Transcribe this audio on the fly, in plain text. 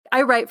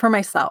I write for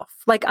myself.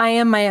 Like I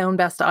am my own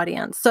best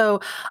audience.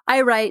 So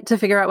I write to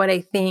figure out what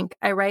I think.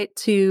 I write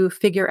to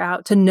figure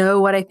out, to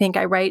know what I think.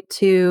 I write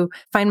to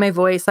find my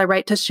voice. I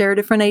write to share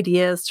different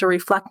ideas, to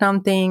reflect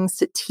on things,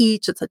 to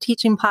teach. It's a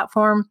teaching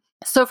platform.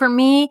 So for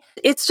me,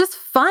 it's just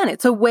fun.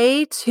 It's a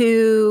way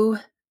to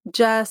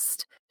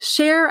just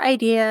share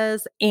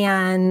ideas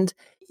and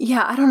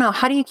I don't know.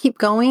 How do you keep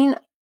going?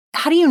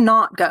 How do you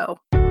not go?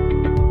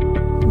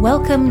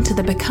 Welcome to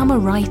the Become a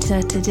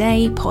Writer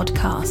Today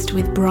podcast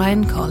with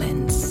Brian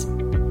Collins.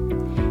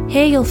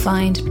 Here you'll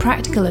find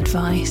practical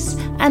advice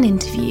and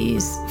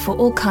interviews for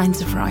all kinds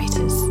of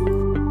writers.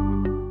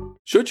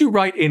 Should you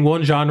write in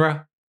one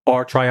genre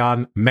or try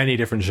on many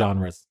different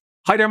genres?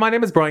 Hi there, my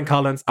name is Brian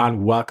Collins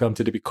and welcome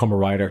to the Become a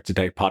Writer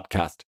Today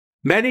podcast.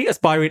 Many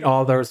aspiring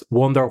authors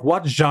wonder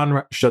what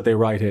genre should they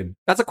write in.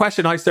 That's a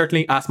question I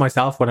certainly asked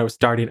myself when I was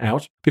starting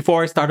out.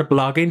 Before I started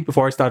blogging,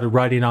 before I started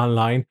writing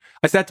online,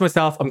 I said to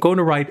myself, I'm going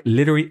to write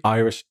literary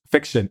Irish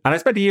fiction. And I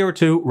spent a year or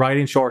two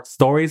writing short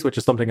stories, which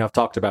is something I've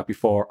talked about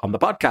before on the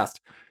podcast.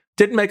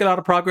 Didn't make a lot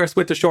of progress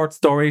with the short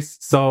stories,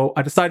 so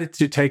I decided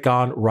to take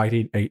on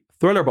writing a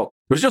thriller book.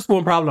 There was just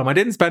one problem. I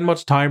didn't spend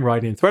much time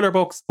writing thriller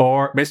books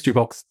or mystery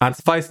books, and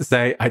suffice to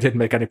say, I didn't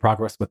make any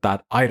progress with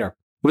that either.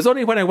 It was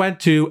only when I went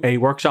to a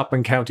workshop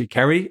in County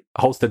Kerry,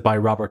 hosted by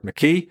Robert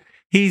McKee.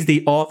 He's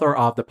the author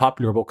of the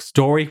popular book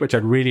Story, which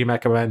I'd really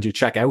recommend you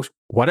check out,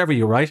 whatever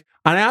you write.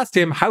 And I asked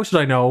him, how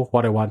should I know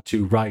what I want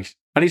to write?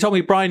 And he told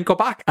me, Brian, go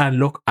back and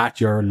look at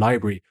your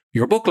library,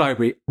 your book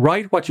library,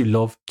 write what you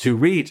love to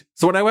read.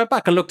 So when I went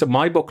back and looked at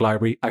my book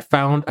library, I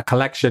found a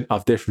collection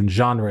of different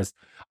genres.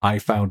 I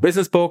found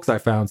business books, I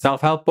found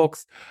self-help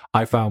books,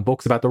 I found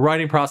books about the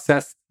writing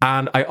process,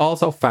 and I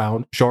also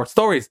found short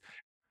stories.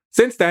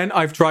 Since then,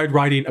 I've tried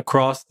writing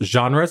across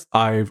genres.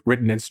 I've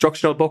written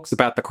instructional books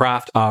about the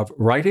craft of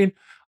writing.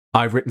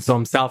 I've written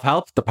some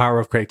self-help, The Power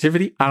of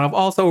Creativity, and I've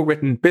also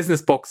written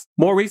business books.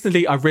 More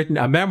recently, I've written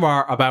a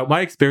memoir about my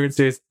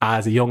experiences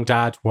as a young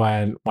dad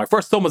when my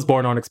first son was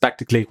born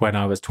unexpectedly when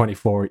I was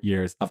 24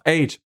 years of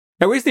age.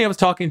 Now, recently I was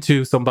talking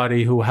to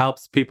somebody who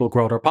helps people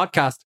grow their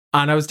podcast,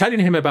 and I was telling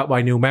him about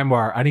my new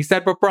memoir, and he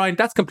said, but Brian,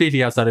 that's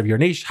completely outside of your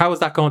niche. How is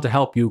that going to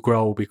help you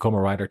grow, become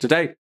a writer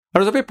today? I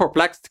was a bit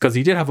perplexed because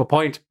he did have a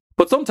point.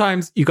 But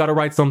sometimes you got to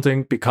write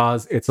something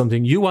because it's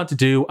something you want to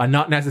do and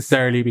not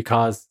necessarily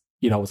because,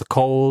 it's a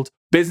cold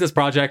business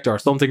project or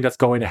something that's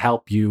going to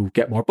help you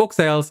get more book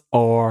sales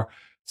or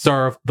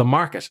serve the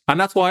market. And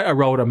that's why I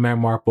wrote a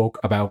memoir book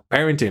about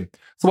parenting.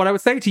 So what I would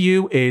say to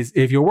you is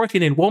if you're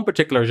working in one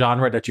particular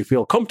genre that you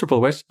feel comfortable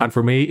with, and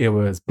for me, it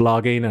was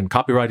blogging and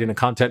copywriting and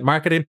content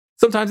marketing,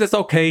 sometimes it's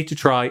okay to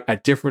try a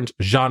different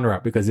genre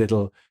because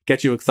it'll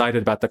get you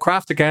excited about the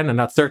craft again. And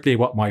that's certainly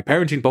what my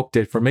parenting book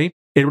did for me.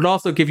 It will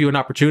also give you an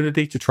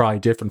opportunity to try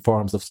different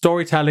forms of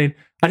storytelling.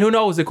 And who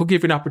knows, it could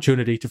give you an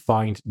opportunity to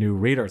find new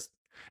readers.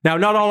 Now,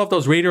 not all of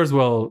those readers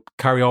will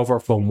carry over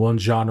from one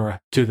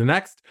genre to the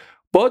next,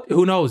 but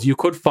who knows, you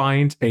could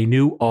find a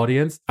new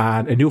audience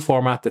and a new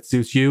format that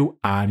suits you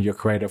and your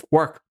creative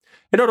work.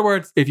 In other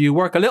words, if you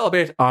work a little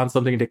bit on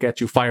something that gets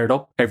you fired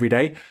up every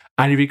day,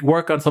 and if you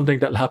work on something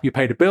that'll help you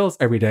pay the bills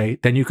every day,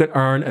 then you can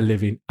earn a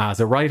living as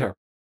a writer.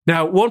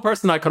 Now, one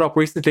person I caught up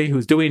recently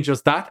who's doing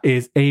just that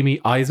is Amy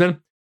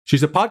Eisman.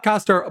 She's a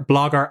podcaster,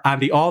 blogger,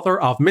 and the author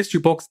of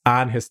mystery books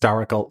and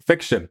historical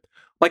fiction.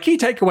 My key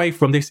takeaway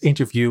from this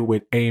interview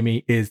with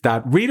Amy is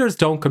that readers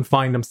don't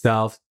confine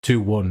themselves to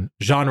one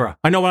genre.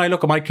 I know when I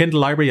look at my Kindle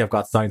library, I've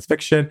got science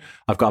fiction,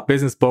 I've got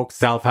business books,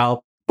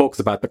 self-help, books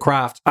about the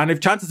craft. And if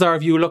chances are,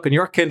 if you look in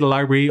your Kindle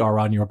library or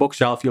on your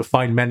bookshelf, you'll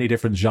find many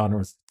different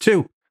genres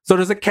too. So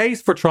there's a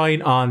case for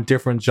trying on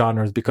different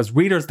genres because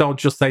readers don't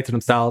just say to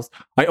themselves,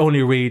 I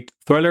only read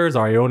thrillers,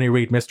 or I only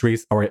read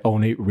mysteries, or I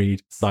only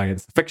read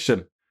science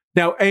fiction.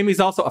 Now, Amy's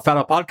also a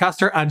fellow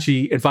podcaster and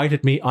she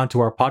invited me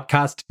onto our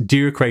podcast,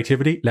 Dear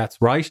Creativity, Let's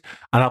Write.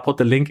 And I'll put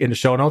the link in the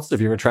show notes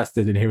if you're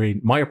interested in hearing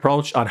my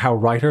approach on how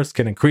writers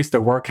can increase their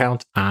word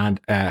count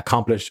and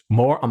accomplish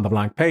more on the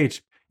blank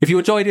page. If you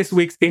enjoyed this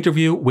week's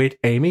interview with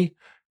Amy,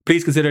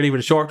 please consider leaving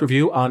a short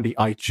review on the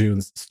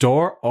iTunes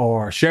store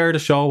or share the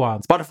show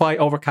on Spotify,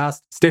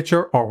 Overcast,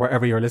 Stitcher, or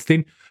wherever you're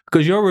listening,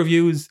 because your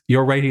reviews,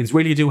 your ratings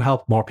really do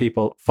help more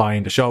people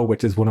find the show,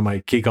 which is one of my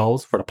key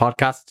goals for the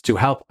podcast, to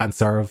help and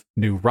serve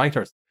new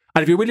writers.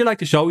 And if you really like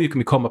the show, you can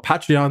become a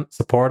Patreon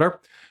supporter.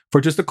 For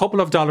just a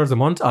couple of dollars a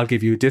month, I'll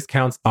give you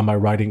discounts on my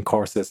writing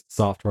courses,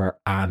 software,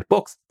 and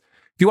books.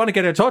 If you want to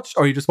get in touch,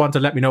 or you just want to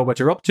let me know what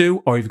you're up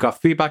to, or you've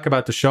got feedback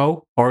about the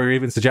show, or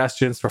even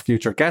suggestions for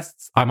future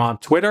guests, I'm on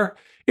Twitter.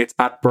 It's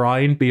at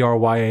Brian,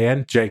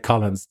 Bryan, J.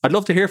 Collins. I'd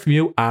love to hear from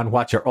you and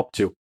what you're up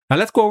to. Now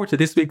let's go over to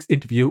this week's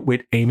interview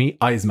with Amy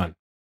Eisman.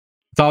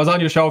 So I was on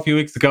your show a few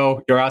weeks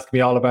ago. You're asking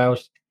me all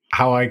about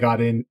how I got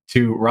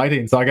into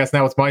writing. So I guess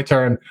now it's my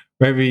turn.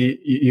 Maybe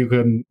you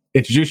can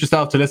introduce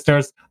yourself to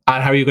listeners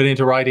and how you got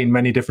into writing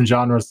many different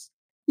genres.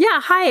 Yeah,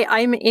 hi,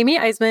 I'm Amy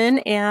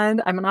Eisman,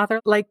 and I'm an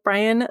author, like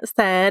Brian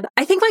said.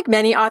 I think like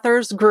many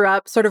authors grew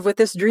up sort of with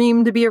this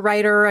dream to be a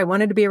writer. I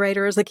wanted to be a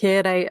writer as a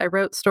kid. I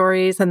wrote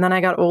stories, and then I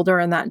got older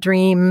and that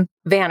dream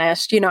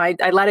vanished.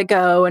 I let it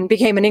go and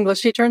became an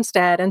English teacher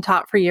instead and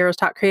taught for years,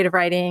 taught creative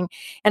writing.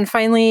 And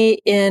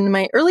finally, in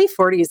my early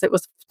 40s, it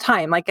was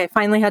time. Like I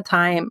finally had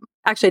time.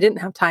 Actually, I didn't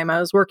have time. I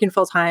was working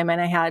full time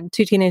and I had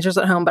 2 teenagers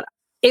at home, but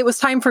it was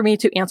time for me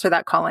to answer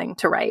that calling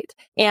to write.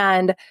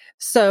 And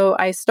so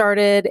I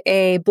started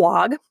a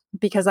blog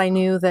because I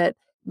knew that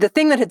the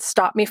thing that had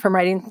stopped me from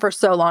writing for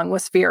so long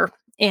was fear.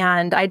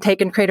 And I'd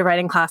taken creative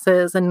writing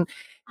classes and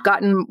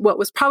gotten what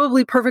was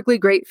probably perfectly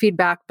great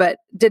feedback, but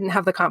didn't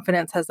have the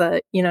confidence as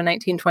a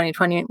 19, 20,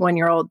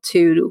 21-year-old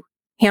to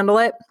handle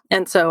it.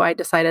 And so I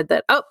decided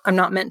that, I'm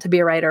not meant to be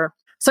a writer.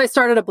 So I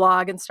started a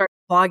blog and started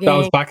blogging. That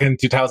was back in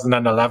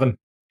 2011.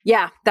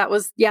 Yeah, that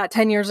was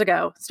 10 years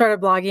ago.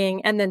 Started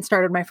blogging and then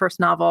started my first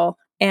novel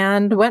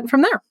and went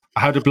from there.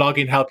 How did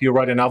blogging help you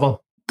write a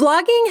novel?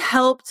 Blogging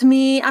helped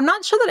me. I'm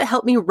not sure that it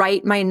helped me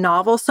write my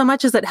novel so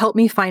much as it helped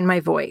me find my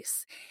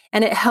voice.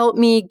 And it helped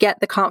me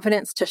get the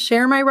confidence to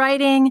share my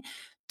writing,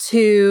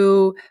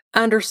 to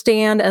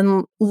understand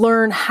and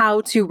learn how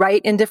to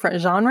write in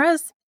different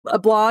genres. A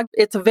blog,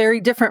 it's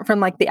very different from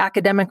like the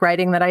academic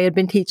writing that I had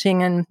been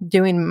teaching and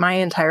doing my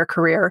entire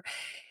career.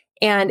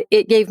 And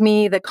it gave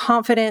me the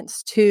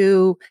confidence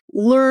to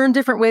learn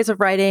different ways of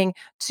writing,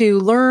 to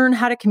learn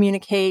how to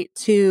communicate,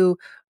 to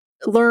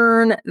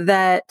learn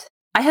that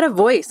I had a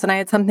voice and I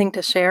had something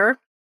to share.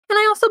 And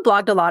I also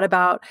blogged a lot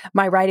about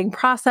my writing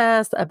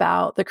process,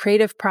 about the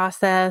creative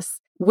process,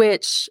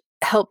 which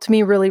helped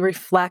me really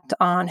reflect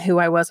on who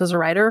I was as a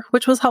writer,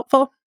 which was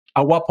helpful.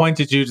 At what point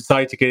did you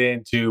decide to get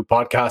into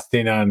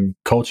podcasting and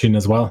coaching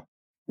as well?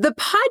 The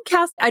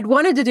podcast, I'd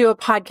wanted to do a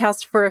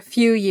podcast for a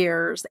few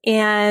years,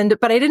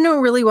 but I didn't know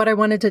really what I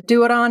wanted to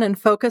do it on and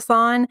focus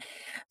on.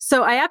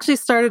 So I actually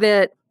started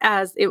it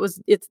as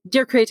it's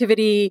Dear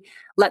Creativity,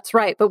 Let's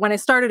Write. But when I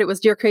started, it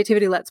was Dear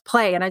Creativity, Let's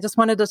Play. And I just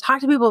wanted to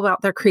talk to people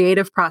about their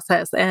creative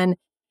process and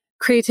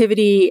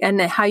creativity and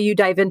how you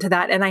dive into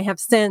that. And I have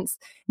since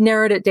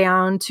narrowed it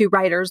down to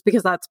writers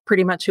because that's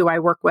pretty much who I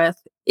work with,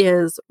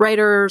 is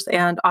writers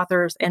and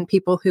authors and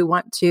people who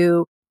want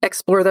to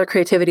explore their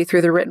creativity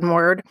through the written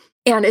word.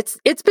 And it's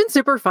been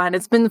super fun.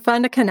 It's been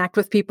fun to connect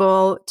with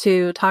people,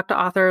 to talk to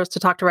authors, to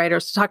talk to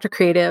writers, to talk to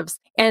creatives,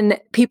 and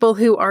people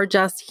who are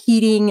just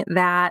heeding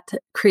that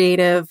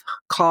creative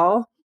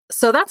call.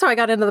 So that's how I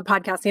got into the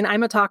podcasting.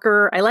 I'm a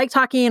talker. I like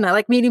talking. I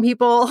like meeting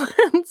people.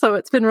 So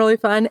it's been really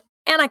fun.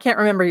 And I can't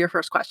remember your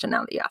first question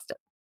now that you asked it.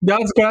 Yeah,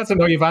 that's good answer.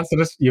 No, you've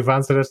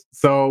answered it.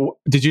 So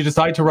did you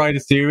decide to write a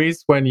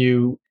series when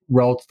you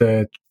wrote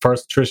the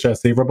first Trisha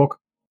Seaver book?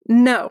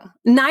 No,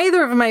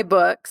 neither of my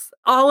books.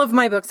 All of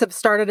my books have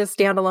started as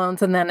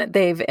standalones and then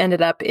they've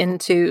ended up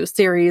into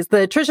series.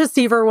 The Trisha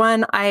Seaver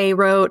one I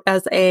wrote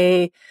as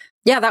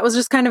that was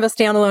just kind of a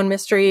standalone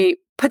mystery,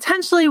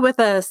 potentially with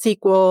a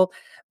sequel.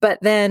 But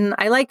then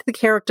I liked the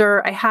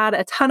character. I had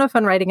a ton of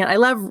fun writing it. I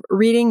love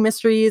reading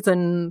mysteries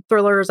and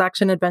thrillers,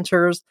 action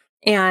adventures.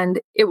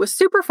 And it was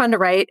super fun to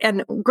write.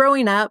 And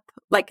growing up,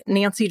 like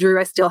Nancy Drew,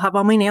 I still have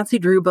all my Nancy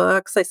Drew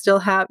books. I still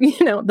have,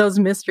 those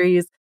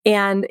mysteries.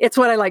 And it's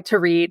what I like to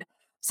read.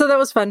 So that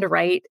was fun to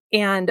write.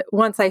 And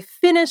once I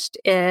finished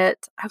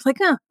it, I was like,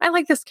 I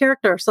like this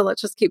character. So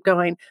let's just keep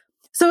going.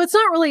 So it's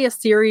not really a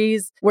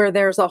series where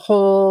there's a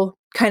whole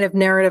kind of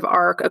narrative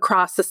arc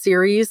across the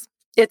series.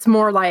 It's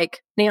more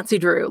like Nancy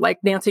Drew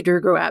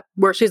grew up,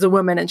 where she's a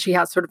woman and she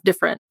has sort of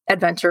different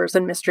adventures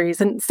and mysteries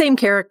and same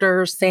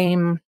characters,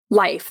 same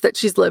life that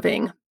she's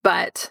living,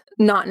 but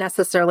not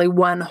necessarily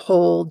one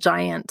whole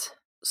giant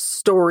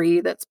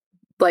story that's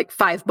like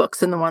 5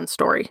 books in the one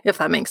story, if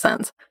that makes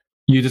sense.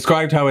 You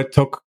described how it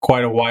took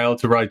quite a while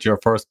to write your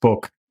first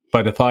book.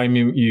 By the time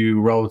you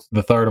wrote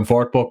the 3rd and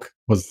 4th book,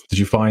 did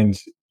you find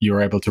you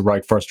were able to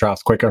write first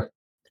drafts quicker?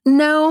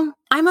 No,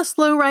 I'm a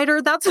slow writer.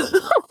 That's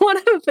one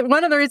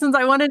of the reasons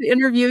I wanted to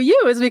interview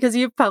you is because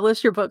you've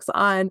published your books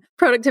on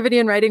productivity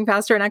and writing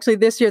faster. And actually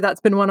this year,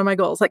 that's been one of my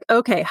goals. Like,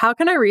 okay, how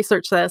can I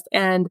research this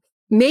and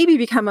maybe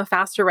become a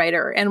faster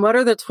writer? And what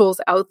are the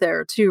tools out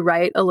there to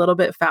write a little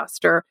bit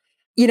faster?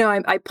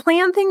 I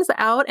plan things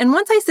out. And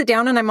once I sit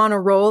down and I'm on a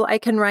roll, I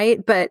can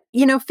write. But,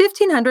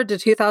 1,500 to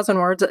 2,000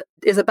 words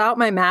is about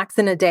my max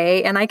in a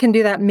day. And I can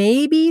do that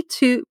maybe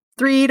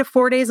 3 to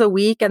 4 days a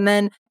week. And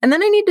then I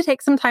need to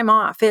take some time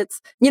off. It's,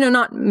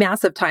 not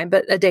massive time,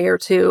 but a day or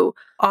two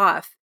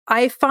off.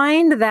 I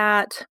find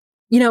that,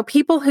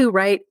 people who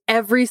write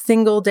every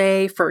single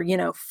day for,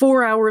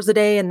 4 hours a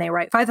day and they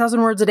write 5,000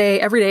 words a day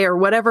every day or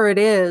whatever it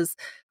is,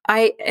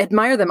 I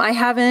admire them. I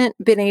haven't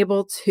been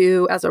able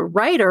to, as a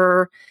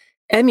writer,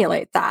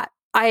 emulate that.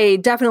 I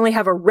definitely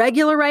have a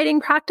regular writing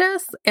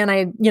practice and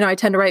I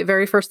tend to write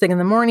very first thing in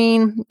the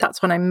morning.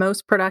 That's when I'm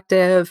most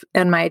productive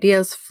and my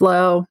ideas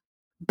flow.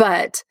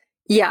 But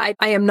I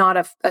am not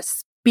a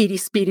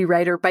speedy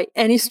writer by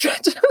any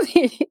stretch of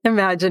the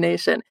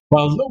imagination.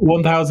 Well,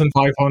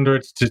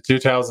 1,500 to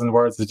 2,000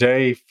 words a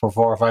day for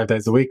 4 or 5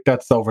 days a week,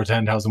 that's over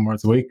 10,000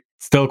 words a week.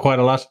 Still quite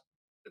a lot.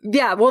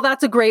 Yeah, well,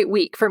 that's a great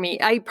week for me.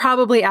 I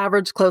probably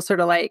average closer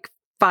to like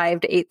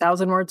 5 to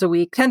 8,000 words a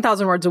week.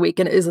 10,000 words a week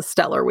and is a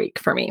stellar week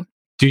for me.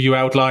 Do you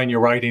outline your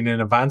writing in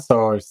advance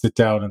or sit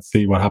down and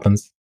see what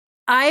happens?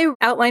 I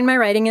outline my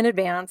writing in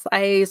advance.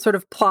 I sort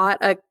of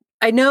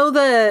I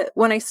know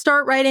when I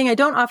start writing, I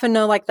don't often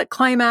know like the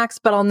climax,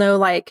 but I'll know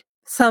like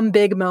some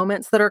big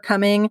moments that are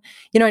coming.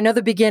 I know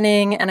the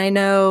beginning and I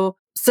know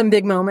some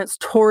big moments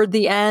toward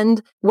the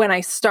end when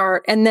I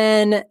start. And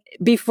then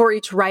before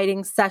each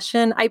writing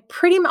session,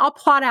 I'll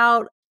plot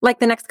out like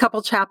the next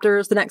couple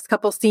chapters, the next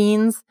couple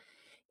scenes,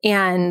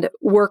 and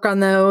work on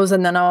those.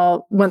 And then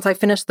once I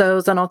finish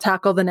those, then I'll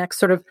tackle the next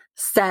sort of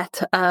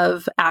set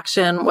of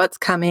action, what's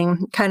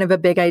coming, kind of a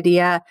big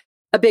idea,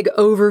 a big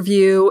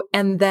overview.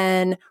 And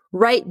then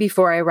right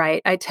before I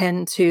write, I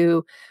tend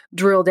to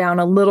drill down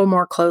a little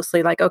more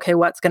closely, like, okay,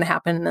 what's going to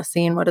happen in the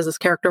scene? What does this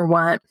character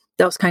want?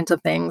 Those kinds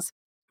of things.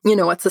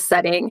 What's the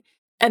setting?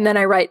 And then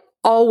I write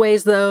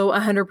always, though,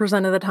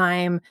 100% of the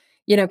time,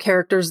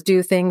 characters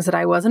do things that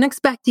I wasn't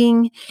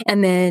expecting.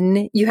 And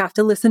then you have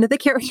to listen to the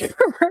character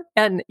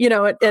and,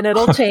 and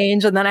it'll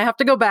change. And then I have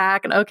to go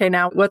back and, okay,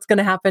 now what's going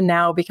to happen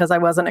now? Because I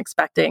wasn't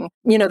expecting,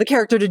 the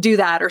character to do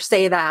that or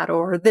say that,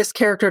 or this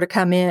character to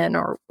come in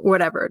or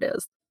whatever it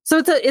is.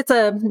 So it's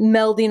a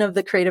melding of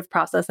the creative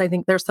process. I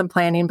think there's some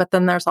planning, but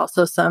then there's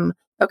also some,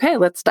 okay,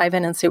 let's dive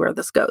in and see where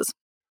this goes.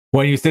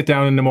 When you sit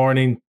down in the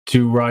morning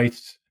to write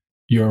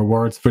your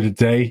words for the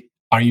day,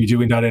 are you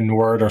doing that in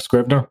Word or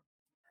Scrivener?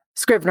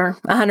 Scrivener,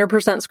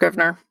 100%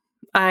 Scrivener.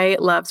 I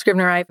love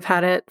Scrivener. I've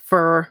had it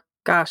for,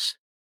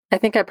 I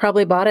think I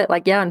probably bought it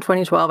in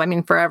 2012. I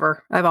mean,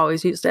 forever. I've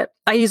always used it.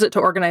 I use it to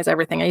organize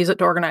everything. I use it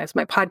to organize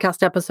my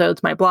podcast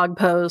episodes, my blog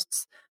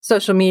posts,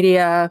 social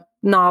media,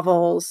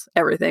 novels,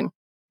 everything.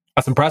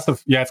 That's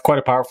impressive. Yeah, it's quite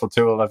a powerful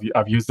tool.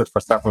 I've used it for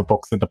several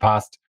books in the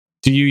past.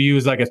 Do you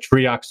use like a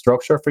 3-act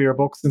structure for your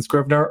books in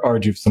Scrivener, or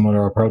do you have some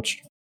other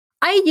approach?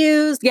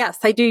 Yes,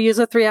 I do use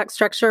a 3-act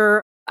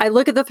structure. I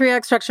look at the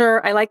 3-act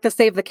structure. I like the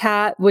Save the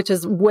Cat, which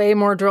is way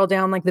more drilled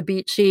down, like the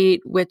beat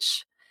sheet,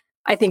 which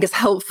I think is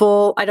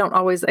helpful. I don't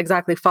always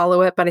exactly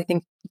follow it, but I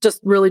think just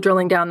really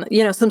drilling down,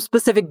 some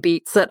specific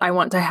beats that I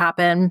want to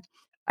happen.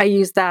 I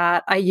use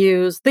that. I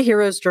use the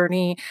hero's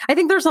journey. I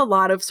think there's a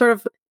lot of sort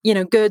of,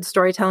 good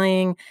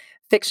storytelling,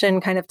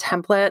 fiction kind of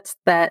templates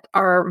that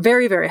are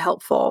very, very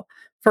helpful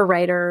for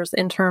writers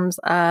in terms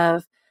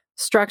of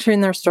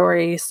structuring their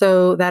story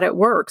so that it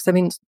works. I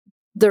mean,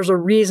 there's a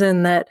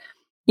reason that,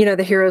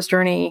 the hero's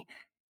journey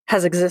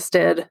has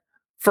existed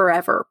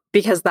forever,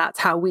 because that's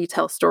how we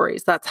tell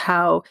stories. That's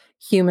how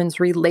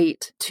humans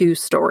relate to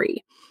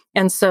story.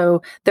 And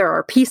so there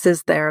are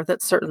pieces there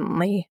that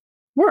certainly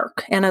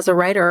work. And as a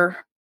writer,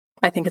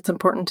 I think it's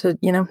important to,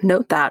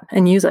 note that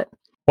and use it.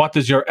 What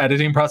does your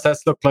editing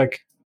process look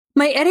like?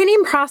 My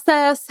editing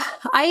process,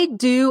 I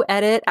do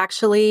edit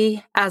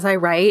actually as I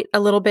write a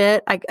little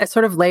bit. I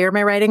sort of layer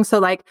my writing. So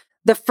like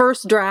the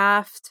first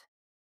draft,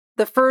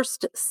 the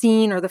first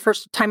scene, or the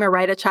first time I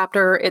write a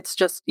chapter, it's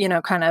just,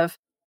 kind of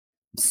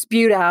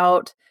spewed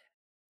out.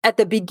 At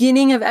the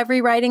beginning of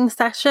every writing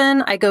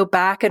session, I go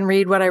back and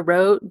read what I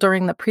wrote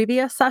during the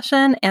previous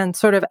session and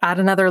sort of add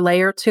another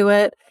layer to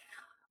it.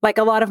 Like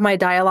a lot of my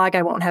dialogue,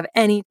 I won't have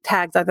any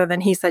tags other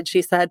than he said,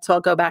 she said. So I'll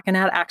go back and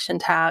add action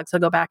tags. I'll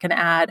go back and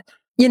add,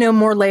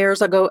 more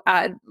layers. I'll go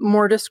add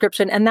more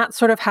description. And that's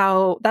sort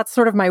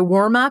of my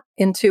warm up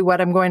into what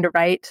I'm going to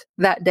write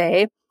that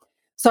day.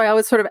 So I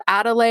always sort of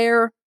add a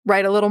layer,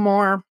 write a little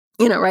more,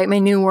 write my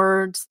new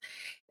words,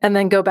 and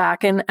then go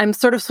back. And I'm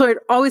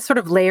always sort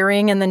of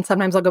layering. And then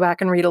sometimes I'll go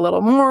back and read a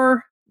little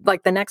more,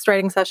 like the next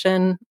writing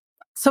session.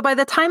 So by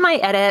the time I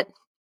edit,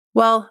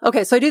 so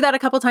I do that a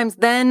couple times.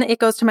 Then it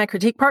goes to my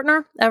critique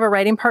partner. I have a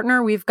writing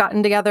partner. We've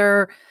gotten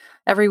together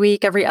every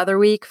week, every other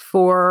week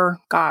for,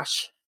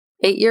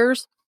 8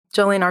 years.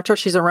 Jillian Archer,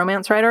 she's a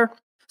romance writer.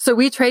 So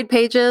we trade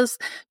pages,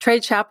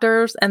 trade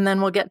chapters, and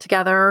then we'll get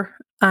together,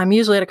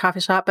 usually at a coffee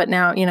shop, but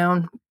now,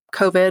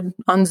 COVID,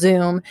 on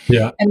Zoom.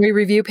 Yeah. And we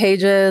review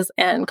pages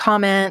and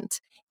comment.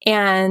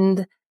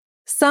 And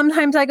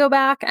sometimes I go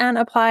back and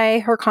apply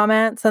her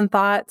comments and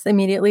thoughts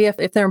immediately if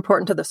they're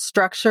important to the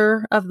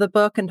structure of the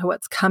book and to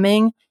what's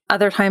coming.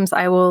 Other times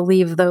I will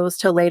leave those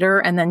till later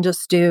and then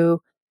just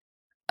do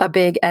a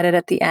big edit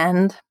at the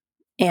end.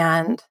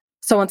 And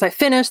so once I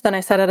finish, then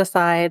I set it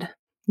aside.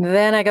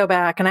 Then I go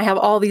back and I have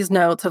all these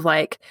notes of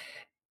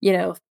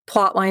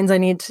plot lines I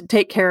need to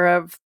take care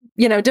of,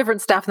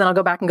 different stuff. And then I'll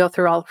go back and go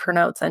through all of her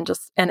notes and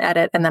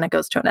edit. And then it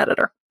goes to an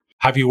editor.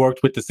 Have you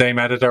worked with the same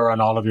editor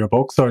on all of your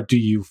books, or do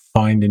you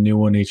find a new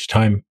one each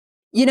time?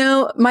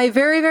 My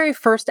very, very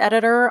first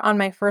editor on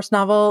my first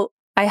novel,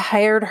 I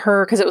hired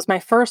her because it was my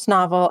first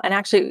novel. And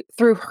actually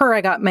through her,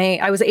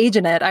 I was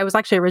agented. I was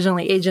actually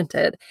originally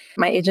agented.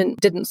 My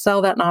agent didn't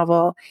sell that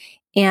novel.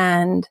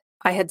 And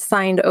I had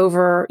signed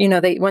over,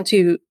 once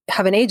you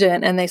have an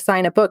agent and they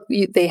sign a book,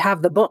 they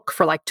have the book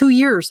for like 2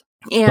 years.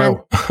 And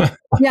wow.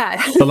 Yeah,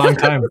 it's a long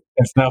time.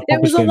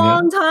 It was a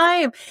long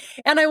time.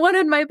 And I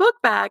wanted my book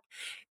back.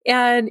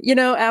 And,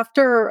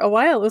 after a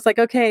while, it was like,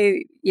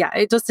 okay, yeah,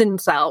 it just didn't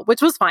sell,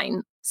 which was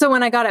fine. So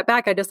when I got it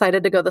back, I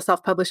decided to go the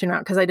self-publishing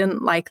route because I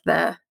didn't like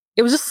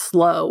it was just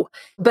slow.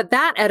 But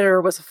that editor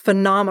was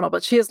phenomenal,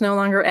 but she is no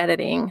longer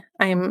editing.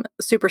 I'm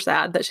super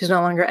sad that she's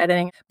no longer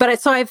editing. But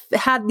I've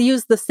had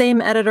used the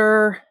same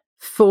editor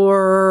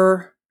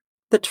for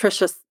the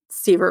Tricia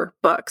Seaver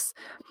books.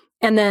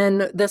 And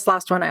then this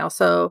last one, I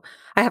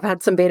have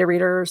had some beta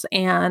readers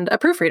and a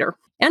proofreader.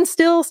 And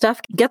still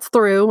stuff gets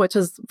through, which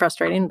is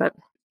frustrating, but...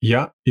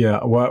 Yeah.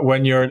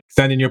 When you're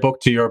sending your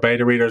book to your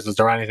beta readers, is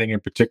there anything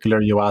in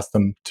particular you ask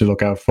them to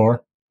look out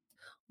for?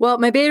 Well,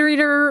 my beta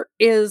reader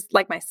is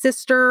like my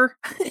sister.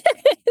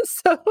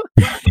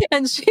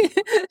 And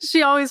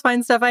she always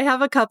finds stuff. I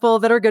have a couple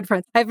that are good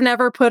friends. I've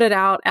never put it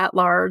out at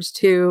large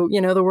to,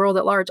 the world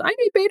at large. I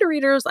need beta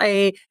readers.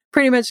 I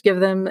pretty much give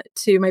them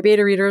to my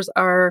beta readers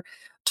are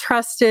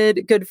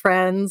trusted, good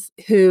friends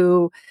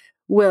who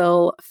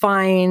will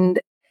find,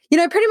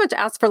 I pretty much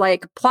ask for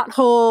like plot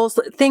holes,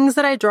 things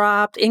that I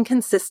dropped,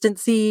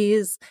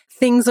 inconsistencies,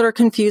 things that are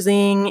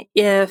confusing.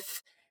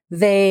 If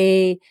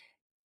they,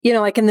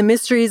 like in the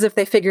mysteries, if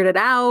they figured it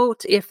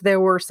out, if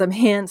there were some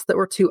hints that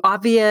were too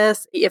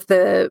obvious, if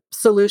the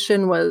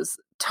solution was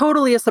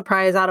totally a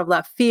surprise out of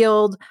left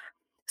field.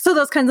 So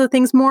those kinds of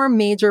things, more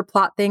major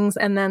plot things.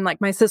 And then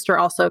like my sister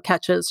also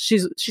catches,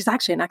 she's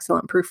actually an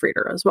excellent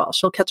proofreader as well.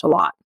 She'll catch a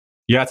lot.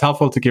 Yeah, it's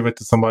helpful to give it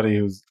to somebody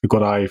who's a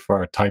good eye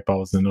for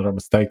typos and other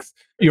mistakes.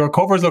 Your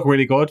covers look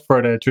really good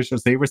for the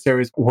Tricia Seaver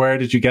series. Where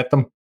did you get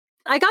them?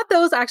 I got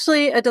those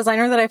actually a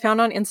designer that I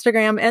found on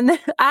Instagram, and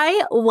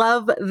I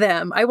love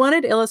them. I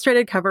wanted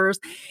illustrated covers,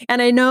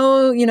 and I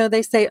know,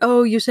 they say,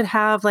 oh, you should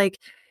have like,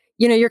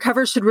 your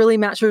covers should really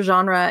match your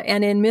genre.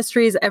 And in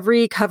mysteries,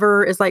 every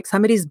cover is like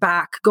somebody's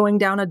back going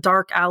down a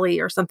dark alley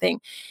or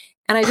something.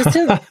 And I just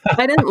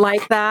I didn't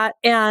like that.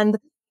 And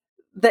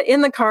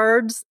in the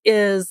cards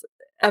is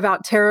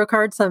about tarot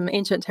cards, some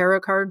ancient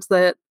tarot cards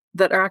that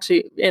are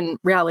actually in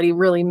reality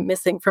really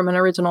missing from an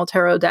original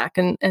tarot deck.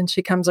 And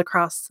she comes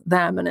across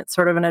them, and it's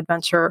sort of an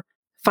adventure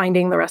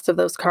finding the rest of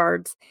those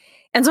cards.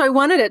 And so I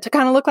wanted it to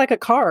kind of look like a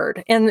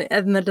card. And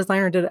the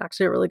designer did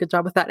actually a really good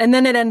job with that. And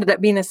then it ended up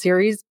being a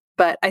series,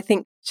 but I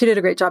think she did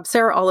a great job.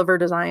 Sarah Oliver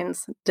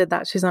Designs did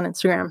that. She's on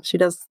Instagram. She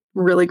does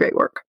really great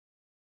work.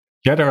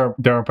 Yeah,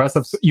 they're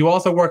impressive. You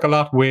also work a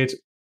lot with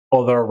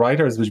other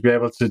writers. Would you be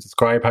able to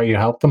describe how you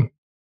help them?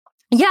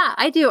 Yeah,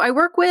 I do.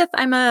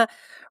 I'm a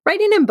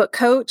writing and book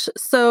coach.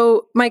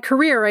 So my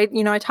career,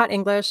 I taught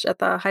English at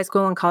the high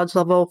school and college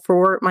level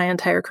for my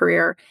entire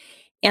career.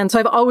 And so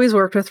I've always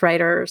worked with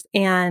writers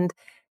and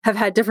have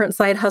had different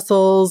side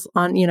hustles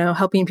on,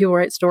 helping people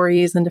write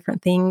stories and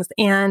different things.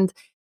 And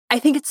I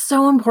think it's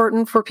so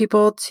important for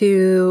people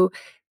to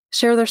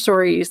share their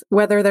stories,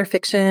 whether they're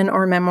fiction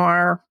or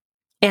memoir,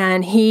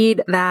 and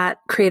heed that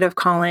creative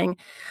calling.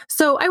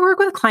 So I work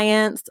with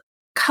clients,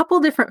 couple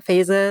different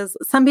phases.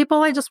 Some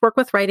people I just work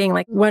with writing,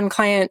 like one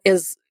client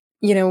is,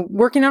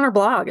 working on her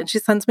blog and she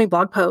sends me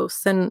blog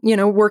posts and,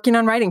 working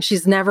on writing.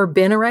 She's never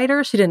been a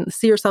writer. She didn't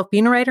see herself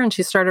being a writer and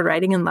she started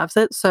writing and loves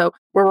it. So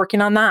we're working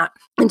on that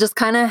and just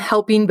kind of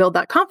helping build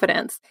that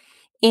confidence.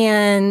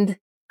 And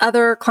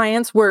other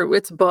clients where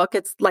it's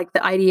like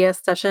the idea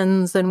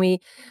sessions and we,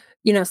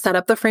 set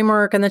up the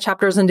framework and the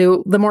chapters and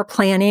do the more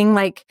planning.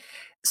 Like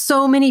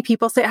so many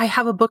people say, I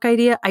have a book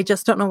idea. I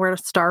just don't know where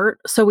to start.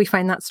 So we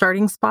find that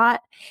starting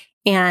spot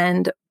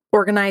and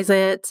organize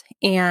it.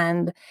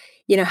 And,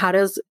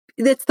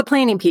 it's the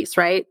planning piece,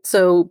 right?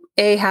 So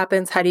A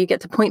happens, how do you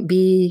get to point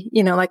B,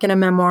 like in a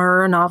memoir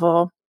or a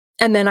novel?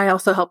 And then I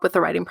also help with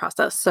the writing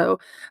process. So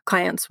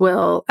clients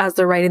will, as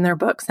they're writing their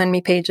book, send me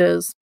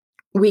pages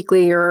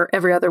weekly or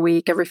every other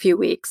week, every few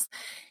weeks.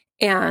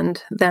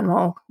 And then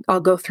I'll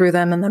go through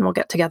them and then we'll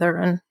get together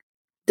and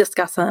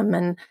discuss them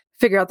and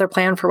figure out their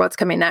plan for what's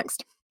coming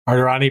next. Are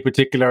there any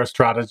particular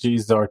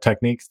strategies or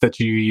techniques that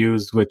you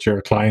use with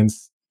your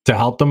clients to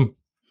help them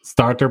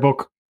start their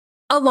book?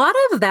 A lot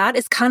of that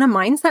is kind of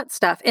mindset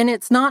stuff, and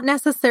it's not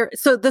necessary.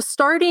 So the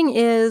starting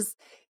is,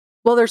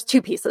 there's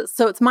two pieces.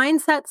 So it's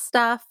mindset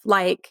stuff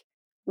like,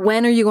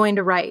 when are you going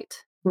to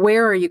write?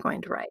 Where are you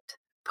going to write?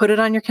 Put it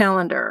on your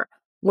calendar.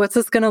 What's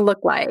this going to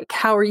look like?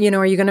 How are you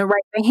going to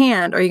write by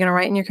hand? Are you going to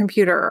write in your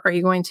computer? Are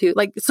you going to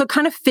so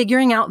kind of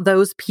figuring out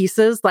those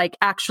pieces, like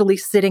actually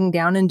sitting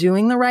down and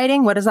doing the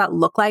writing. What does that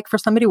look like for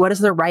somebody? What does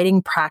their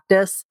writing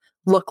practice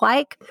look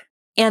like?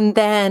 And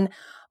then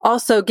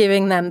also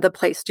giving them the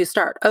place to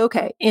start.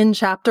 Okay, in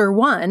chapter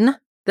 1,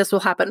 this will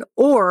happen.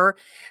 Or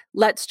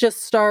let's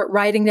just start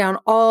writing down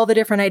all the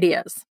different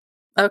ideas.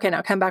 Okay,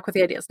 now come back with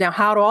the ideas. Now,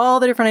 how do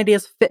all the different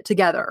ideas fit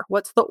together?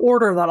 What's the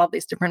order that all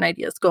these different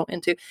ideas go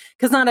into?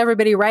 Because not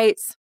everybody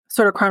writes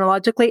sort of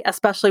chronologically,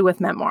 especially with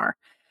memoir.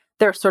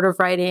 They're sort of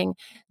writing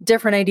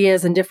different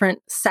ideas and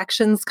different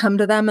sections come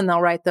to them and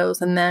they'll write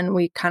those. And then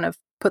we kind of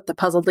put the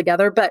puzzle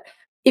together. But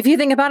if you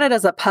think about it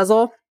as a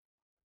puzzle,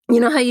 you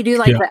know how you do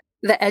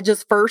the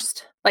edges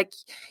first? Like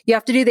you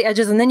have to do the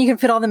edges and then you can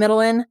fit all the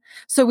middle in.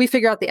 So we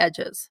figure out the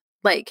edges,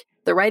 like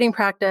the writing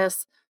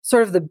practice,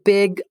 sort of the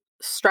big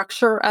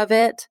structure of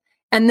it.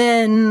 And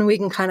then we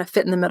can kind of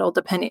fit in the middle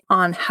depending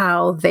on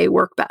how they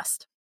work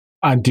best.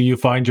 And do you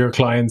find your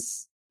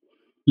clients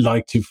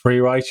like to free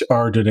write,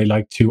 or do they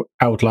like to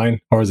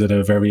outline, or is it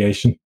a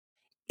variation?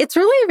 It's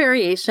really a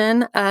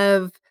variation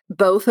of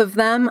both of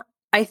them.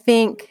 I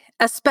think,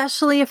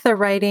 especially if they're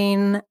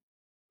writing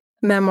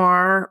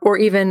memoir or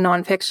even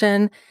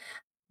nonfiction,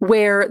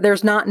 where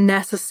there's not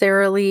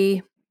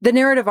necessarily the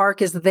narrative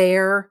arc is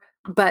there,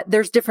 but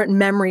there's different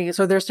memories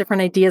or there's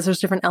different ideas, there's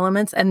different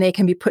elements, and they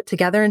can be put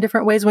together in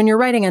different ways. When you're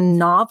writing a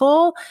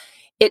novel,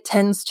 it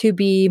tends to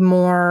be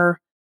more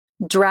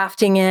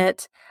drafting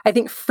it. I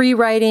think free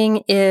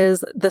writing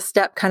is the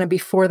step kind of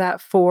before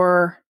that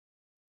for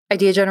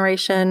idea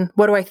generation.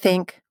 What do I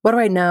think? What do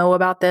I know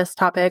about this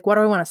topic? What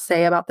do I want to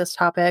say about this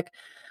topic?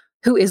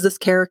 Who is this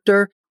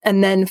character?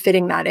 And then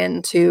fitting that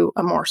into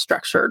a more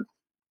structured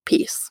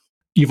piece.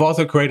 You've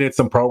also created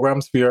some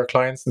programs for your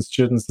clients and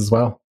students as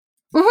well.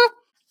 Mm-hmm.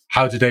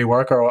 How do they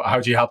work, or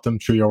how do you help them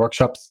through your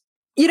workshops?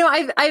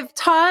 I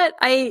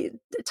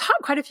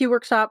taught quite a few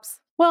workshops.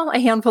 Well, a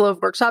handful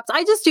of workshops.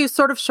 I just do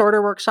sort of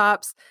shorter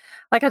workshops.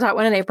 Like I taught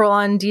one in April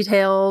on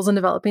details and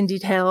developing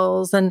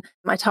details. And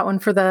I taught one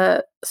for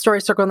the Story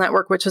Circle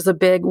Network, which is a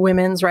big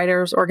women's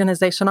writers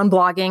organization, on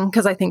blogging,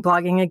 because I think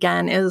blogging,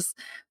 again, is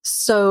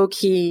so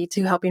key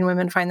to helping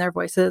women find their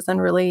voices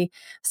and really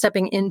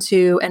stepping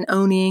into and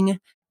owning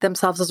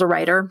themselves as a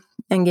writer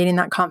and gaining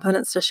that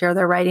confidence to share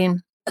their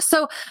writing.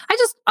 So I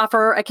just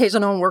offer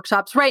occasional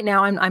workshops. Right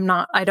now,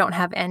 I don't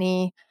have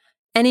any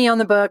on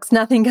the books,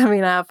 nothing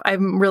coming up.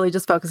 I'm really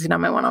just focusing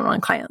on my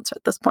one-on-one clients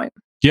at this point.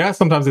 Yeah,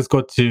 sometimes it's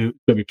good to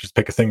maybe just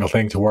pick a single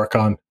thing to work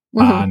on,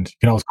 and you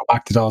can always go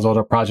back to those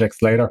other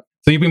projects later.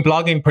 So you've been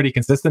blogging pretty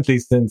consistently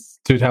since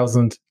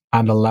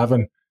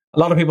 2011. A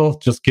lot of people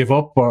just give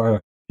up,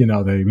 or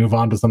they move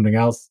on to something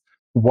else.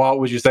 What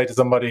would you say to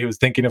somebody who's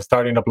thinking of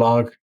starting a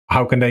blog?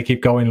 How can they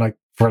keep going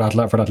for that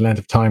length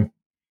of time?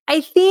 I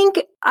think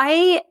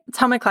I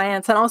tell my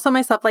clients and also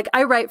myself,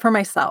 I write for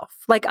myself.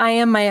 I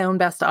am my own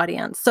best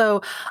audience.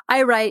 So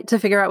I write to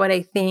figure out what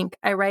I think.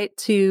 I write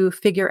to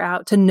figure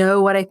out, to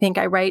know what I think.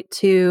 I write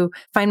to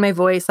find my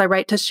voice. I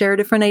write to share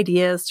different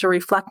ideas, to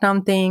reflect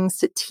on things,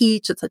 to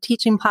teach. It's a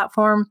teaching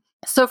platform.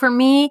 So for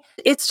me,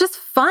 it's just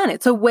fun.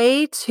 It's a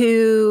way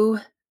to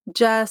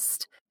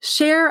just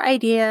share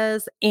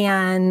ideas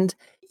and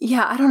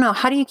I don't know.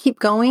 How do you keep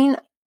going?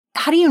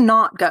 How do you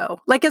not go?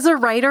 As a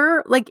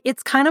writer,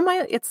 it's kind of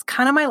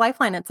my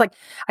lifeline. It's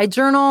I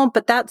journal,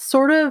 but that's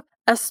sort of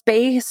a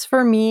space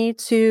for me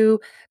to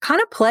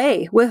kind of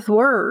play with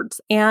words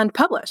and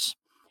publish.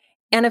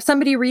 And if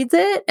somebody reads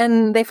it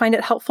and they find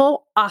it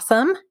helpful,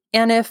 awesome.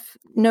 And if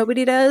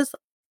nobody does,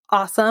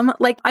 awesome.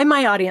 I'm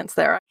my audience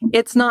there.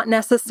 It's not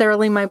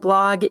necessarily, my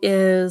blog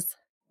is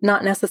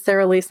not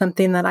necessarily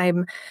something that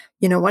I'm,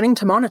 wanting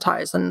to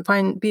monetize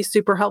and be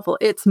super helpful.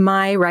 It's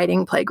my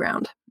writing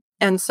playground.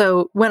 And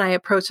so when I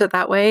approach it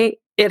that way,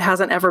 it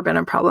hasn't ever been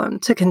a problem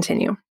to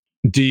continue.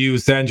 Do you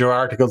send your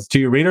articles to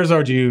your readers,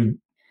 or do you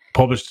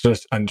publish it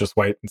and just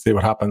wait and see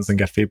what happens and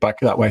get feedback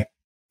that way?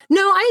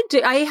 No, I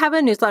do. I have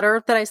a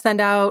newsletter that I send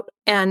out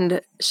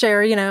and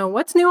share,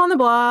 what's new on the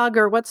blog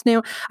or what's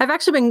new. I've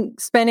actually been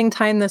spending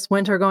time this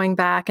winter going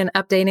back and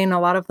updating a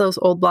lot of those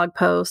old blog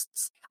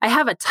posts. I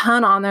have a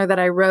ton on there that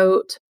I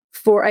wrote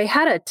I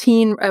had a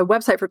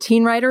website for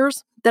teen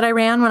writers that I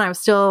ran when I was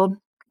still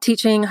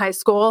teaching high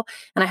school,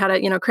 and I had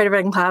a creative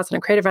writing class and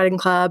a creative writing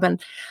club,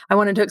 and I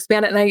wanted to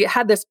expand it. And I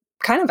had this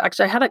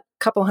I had a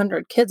couple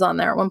hundred kids on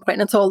there at one point.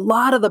 And so a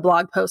lot of the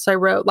blog posts I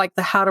wrote,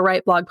 the how to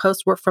write blog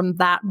posts, were from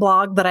that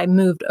blog that I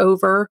moved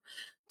over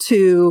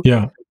to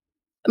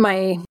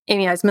my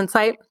Amy Eisman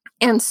site.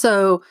 And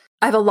so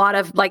I have a lot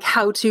of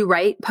how to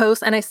write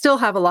posts, and I still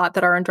have a lot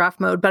that are in draft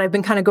mode, but I've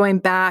been kind of going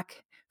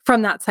back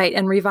from that site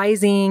and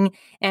revising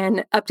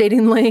and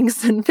updating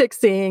links and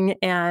fixing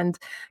and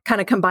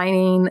kind of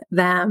combining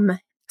them.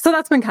 So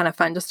that's been kind of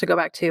fun just to go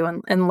back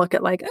to and look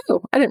at I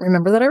didn't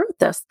remember that I wrote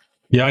this.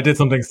 Yeah, I did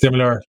something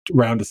similar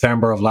around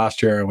December of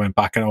last year. I went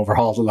back and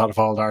overhauled a lot of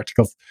old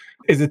articles.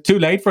 Is it too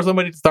late for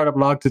somebody to start a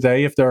blog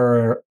today if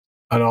they're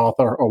an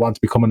author or want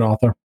to become an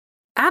author?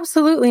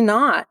 Absolutely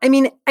not. I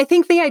mean, I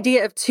think the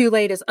idea of too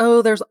late is,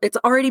 it's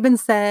already been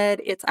said,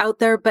 it's out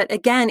there. But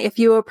again, if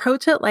you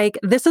approach it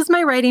this is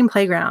my writing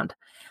playground.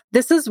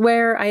 This is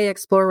where I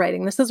explore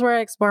writing. This is where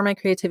I explore my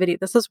creativity.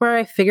 This is where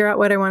I figure out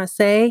what I want to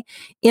say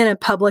in a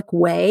public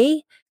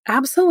way.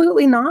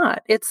 Absolutely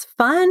not. It's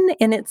fun,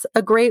 and it's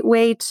a great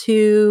way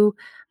to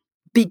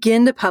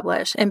begin to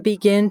publish and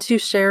begin to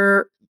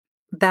share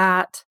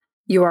that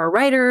you are a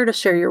writer, to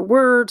share your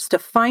words, to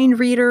find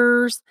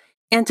readers,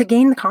 and to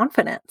gain the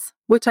confidence,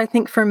 which I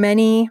think for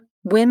many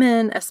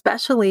women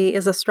especially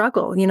is a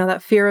struggle.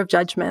 That fear of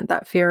judgment,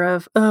 that fear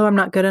of, I'm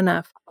not good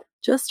enough.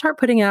 Just start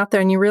putting it out there,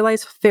 and you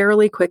realize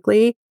fairly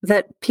quickly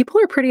that people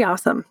are pretty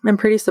awesome and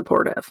pretty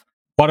supportive.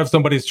 What if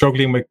somebody's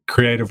struggling with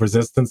creative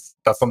resistance?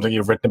 That's something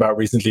you've written about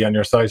recently on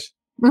your site.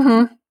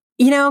 Mm-hmm.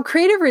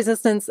 Creative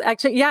resistance,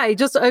 actually, I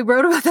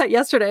wrote about that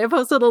yesterday. I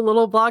posted a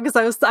little blog because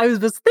I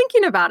was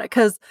thinking about it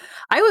because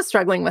I was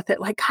struggling with it.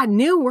 God,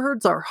 new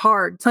words are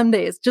hard some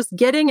days. Just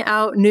getting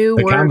out new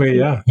words can be,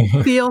 yeah.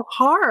 feel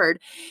hard.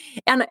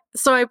 And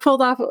so I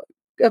pulled off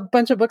a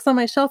bunch of books on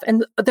my shelf,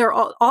 and they're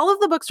all of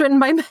the books written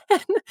by men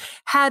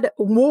had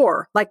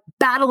war, like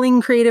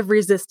Battling Creative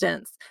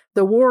Resistance,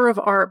 The War of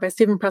Art by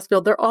Stephen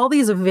Pressfield. They're all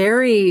these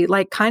very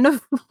like kind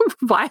of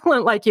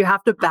violent, like you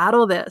have to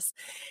battle this.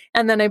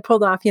 And then I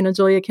pulled off,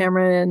 Julia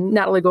Cameron and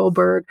Natalie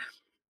Goldberg,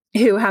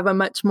 who have a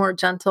much more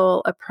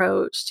gentle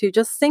approach to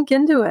just sink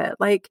into it.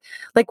 Like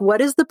what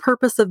is the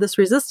purpose of this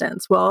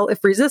resistance? Well,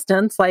 if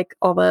resistance, like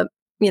all the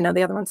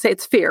other ones say,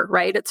 it's fear,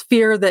 right? It's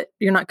fear that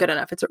you're not good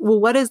enough. Well,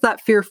 what is that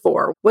fear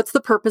for? What's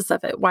the purpose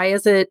of it? Why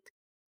is it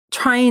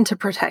trying to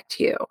protect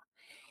you?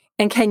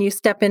 And can you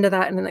step into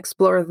that and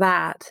explore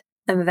that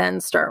and then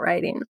start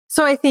writing?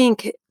 So I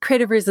think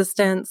creative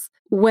resistance,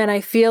 when I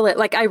feel it,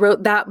 like I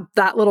wrote that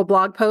little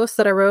blog post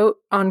that I wrote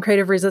on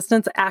creative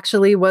resistance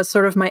actually was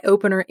sort of my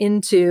opener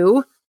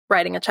into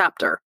writing a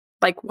chapter.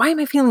 Like, why am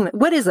I feeling that?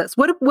 What is this?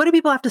 What do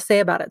people have to say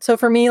about it? So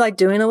for me, like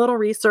doing a little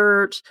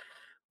research,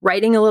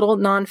 writing a little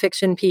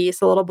nonfiction piece,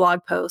 a little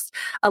blog post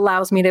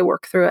allows me to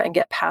work through it and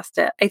get past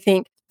it. I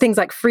think things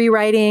like free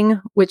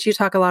writing, which you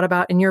talk a lot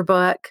about in your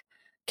book,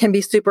 can be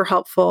super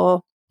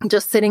helpful.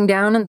 Just sitting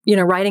down and,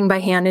 writing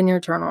by hand in your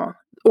journal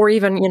or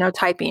even,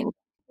 typing.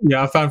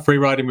 Yeah, I found free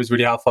writing was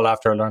really helpful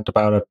after I learned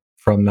about it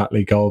from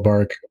Natalie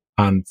Goldberg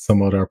and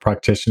some other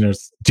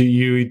practitioners. Do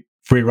you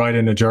free write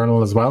in a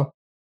journal as well?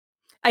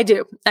 I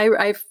do.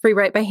 I free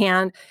write by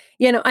hand.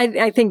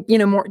 I think,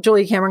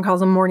 Julia Cameron calls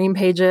them morning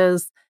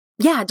pages.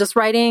 Yeah, just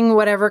writing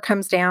whatever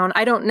comes down.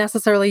 I don't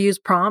necessarily use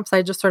prompts.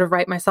 I just sort of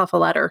write myself a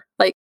letter,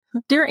 like,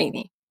 Dear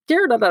Amy,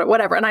 dear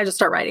whatever. And I just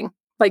start writing,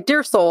 like,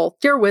 dear soul,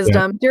 dear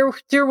wisdom,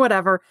 dear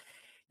whatever.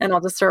 And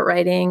I'll just start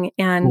writing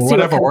and see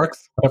whatever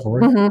works.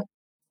 Mm-hmm.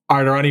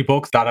 Are there any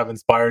books that have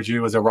inspired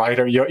you as a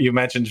writer? You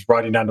mentioned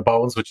Writing Down the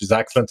Bones, which is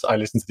excellent. I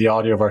listened to the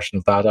audio version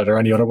of that. Are there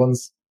any other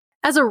ones?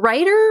 As a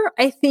writer,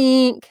 I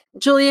think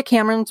Julia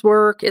Cameron's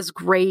work is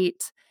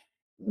great,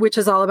 which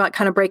is all about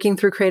kind of breaking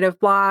through creative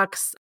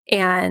blocks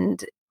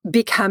and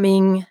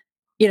becoming,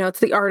 it's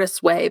the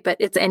artist's way, but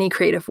it's any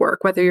creative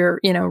work, whether you're,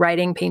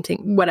 writing,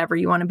 painting, whatever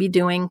you want to be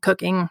doing,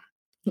 cooking,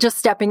 just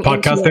stepping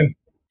into it.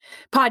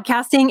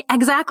 Podcasting,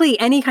 exactly.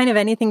 Any kind of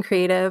anything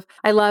creative.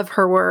 I love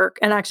her work.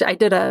 And actually, I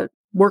did a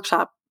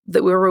workshop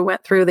that we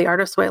went through the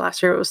Artist's Way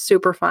last year. It was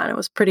super fun. It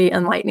was pretty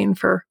enlightening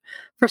for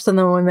some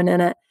of the women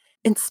in it.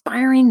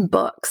 Inspiring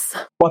books.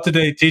 What did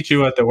they teach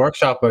you at the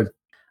workshop?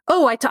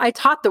 I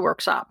taught the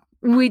workshop.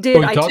 We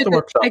did. I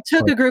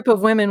took a group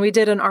of women. We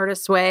did an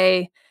Artist's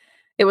Way.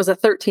 It was a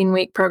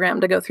 13-week program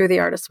to go through the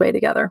Artist's Way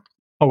together.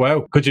 Oh,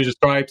 wow. Could you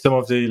describe some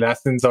of the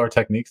lessons or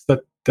techniques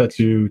that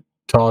you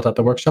taught at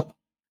the workshop?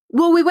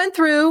 Well, we went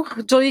through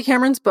Julia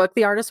Cameron's book,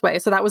 The Artist's Way.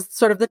 So that was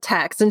sort of the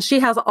text. And she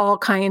has all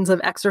kinds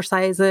of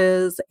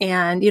exercises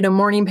and,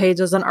 morning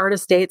pages and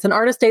artist dates. And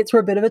artist dates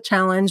were a bit of a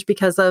challenge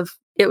because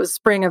it was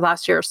spring of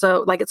last year.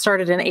 So it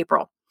started in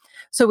April.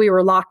 So we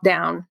were locked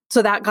down.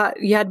 So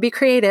you had to be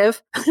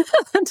creative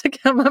to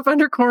come up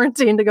under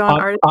quarantine to go on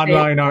artist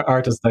online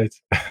artist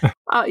dates.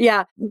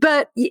 Yeah.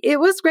 But it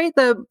was great.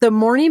 The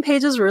morning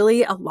page is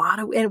really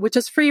which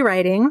is free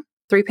writing,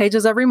 3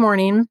 pages every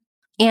morning.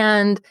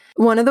 And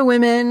one of the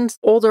women,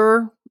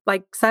 older,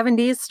 like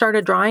 70s,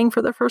 started drawing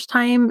for the first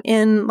time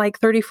in like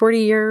 30, 40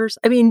 years.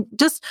 I mean,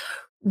 just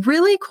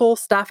really cool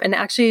stuff. And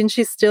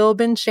she's still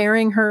been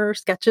sharing her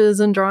sketches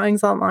and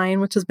drawings online,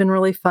 which has been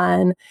really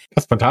fun.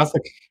 That's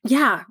fantastic.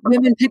 Yeah.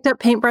 Women picked up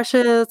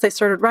paintbrushes. They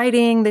started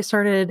writing.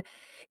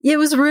 It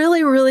was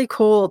really, really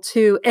cool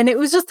too. And it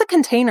was just a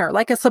container,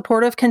 like a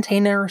supportive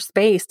container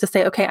space to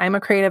say, okay, I'm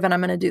a creative and I'm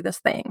going to do this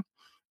thing.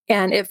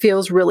 And it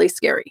feels really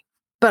scary,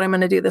 but I'm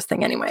going to do this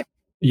thing anyway.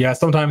 Yeah,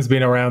 sometimes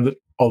being around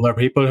other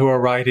people who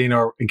are writing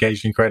or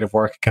engaged in creative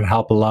work can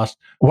help a lot.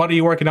 What are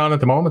you working on at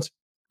the moment?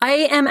 I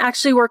am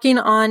actually working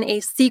on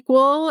a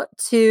sequel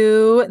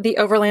to The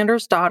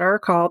Overlander's Daughter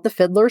called The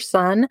Fiddler's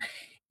Son.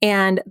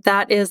 And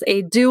that is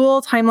a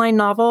dual timeline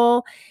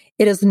novel.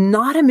 It is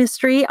not a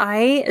mystery.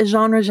 I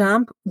genre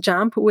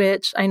jump,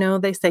 which I know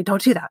they say,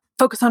 don't do that.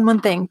 Focus on one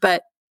thing,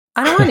 but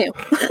I don't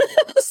want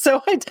to.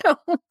 So I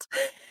don't.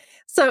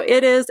 So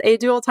it is a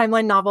dual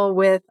timeline novel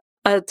with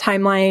a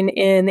timeline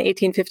in the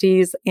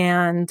 1850s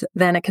and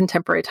then a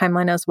contemporary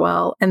timeline as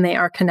well. And they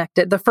are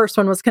connected. The first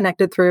one was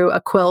connected through a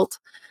quilt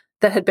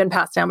that had been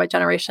passed down by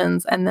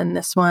generations. And then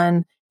this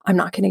one, I'm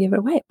not going to give it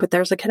away, but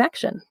there's a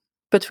connection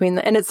between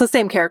and it's the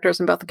same characters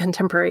in both the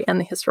contemporary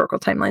and the historical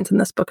timelines in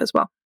this book as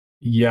well.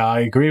 Yeah, I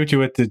agree with you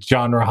with the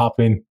genre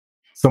hopping.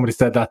 Somebody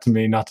said that to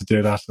me not to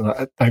do that.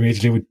 And I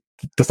immediately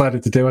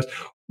decided to do it.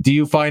 Do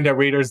you find that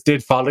readers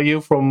did follow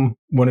you from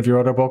one of your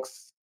other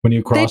books? When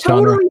you cross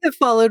genre? They totally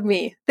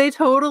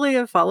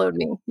have followed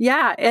me.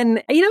 Yeah.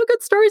 And, a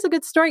good story is a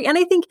good story. And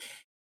I think,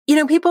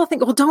 people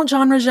think, well, don't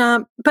genre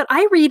jump. But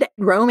I read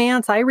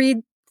romance. I read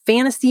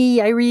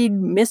fantasy. I read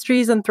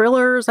mysteries and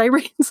thrillers. I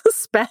read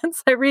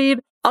suspense. I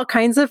read all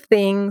kinds of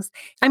things.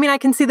 I mean, I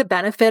can see the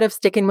benefit of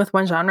sticking with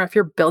one genre if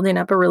you're building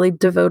up a really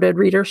devoted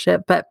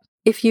readership. But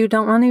if you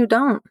don't want to,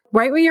 don't.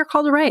 Write what you're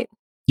called to write.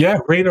 Yeah,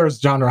 readers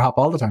genre hop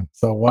all the time.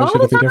 So why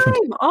should it be different?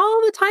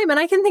 All the time. And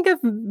I can think of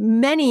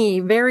many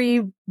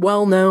very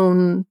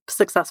well-known,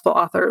 successful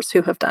authors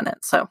who have done it.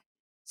 So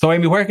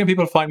Amy, where can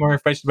people find more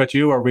information about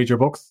you or read your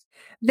books?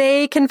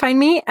 They can find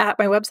me at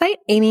my website,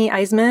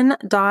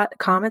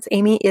 amyeisman.com. It's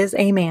Amy is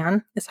a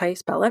man, is how you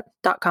spell it,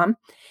 .com.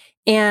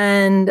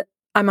 And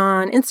I'm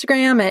on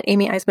Instagram at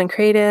Amy Eisman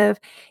Creative,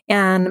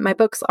 and my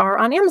books are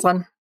on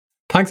Amazon.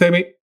 Thanks,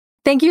 Amy.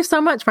 Thank you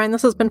so much, Brian.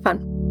 This has been fun.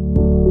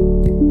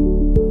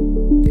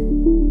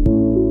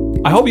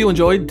 I hope you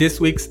enjoyed this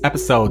week's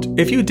episode.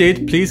 If you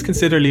did, please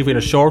consider leaving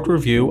a short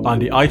review on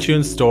the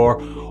iTunes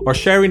store or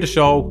sharing the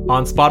show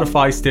on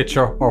Spotify,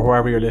 Stitcher, or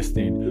wherever you're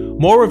listening.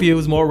 More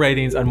reviews, more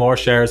ratings, and more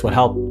shares will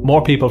help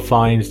more people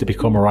find the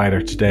Become a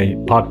Writer Today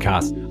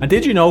podcast. And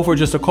did you know for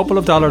just a couple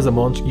of dollars a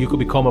month, you could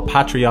become a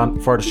Patreon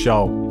for the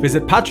show?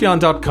 Visit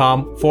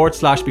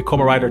patreon.com/Become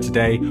a Writer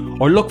Today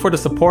or look for the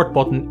support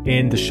button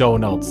in the show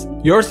notes.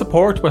 Your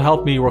support will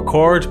help me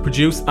record,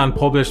 produce, and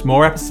publish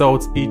more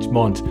episodes each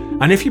month.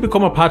 And if you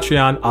become a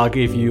Patreon, I'll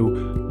give you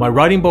my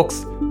writing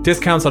books,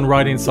 discounts on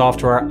writing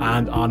software,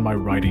 and on my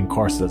writing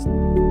courses.